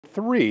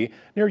3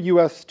 near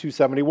US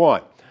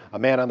 271. A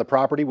man on the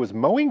property was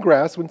mowing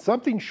grass when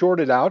something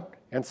shorted out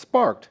and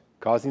sparked,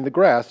 causing the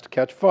grass to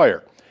catch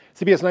fire.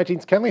 CBS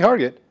 19's Kenley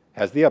Hargett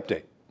has the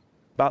update.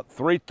 About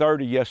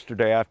 3:30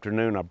 yesterday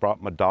afternoon, I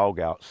brought my dog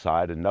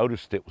outside and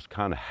noticed it was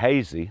kind of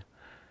hazy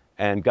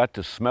and got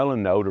to smell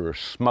an odor of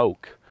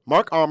smoke.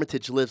 Mark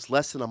Armitage lives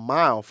less than a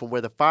mile from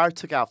where the fire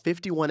took out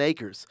 51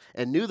 acres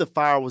and knew the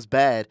fire was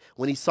bad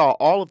when he saw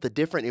all of the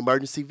different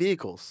emergency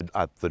vehicles.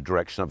 That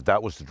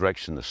was the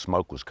direction the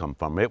smoke was coming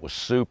from. It was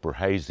super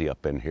hazy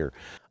up in here.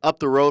 Up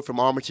the road from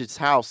Armitage's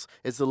house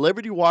is the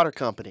Liberty Water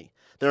Company.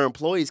 Their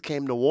employees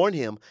came to warn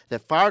him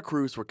that fire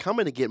crews were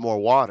coming to get more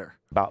water.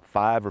 About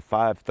 5 or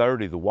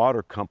 5:30, the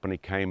water company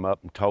came up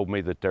and told me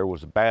that there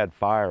was a bad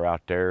fire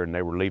out there and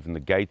they were leaving the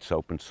gates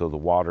open so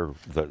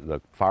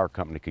the fire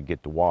company could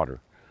get the water.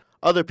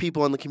 Other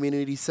people in the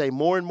community say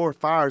more and more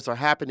fires are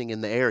happening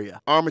in the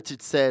area.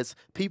 Armitage says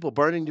people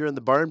burning during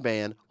the burn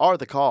ban are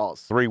the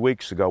cause. 3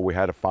 weeks ago, we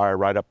had a fire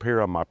right up here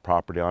on my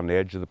property, on the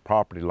edge of the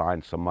property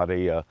line.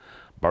 Somebody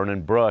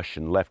burning brush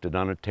and left it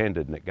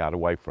unattended, and it got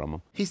away from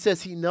them. He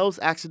says he knows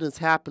accidents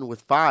happen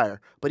with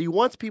fire, but he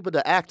wants people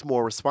to act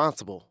more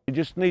responsible. You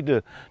just need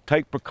to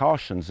take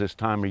precautions this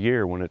time of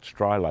year when it's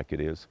dry like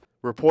it is.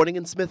 Reporting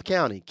in Smith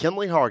County,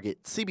 Kenley Hargett,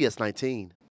 CBS 19.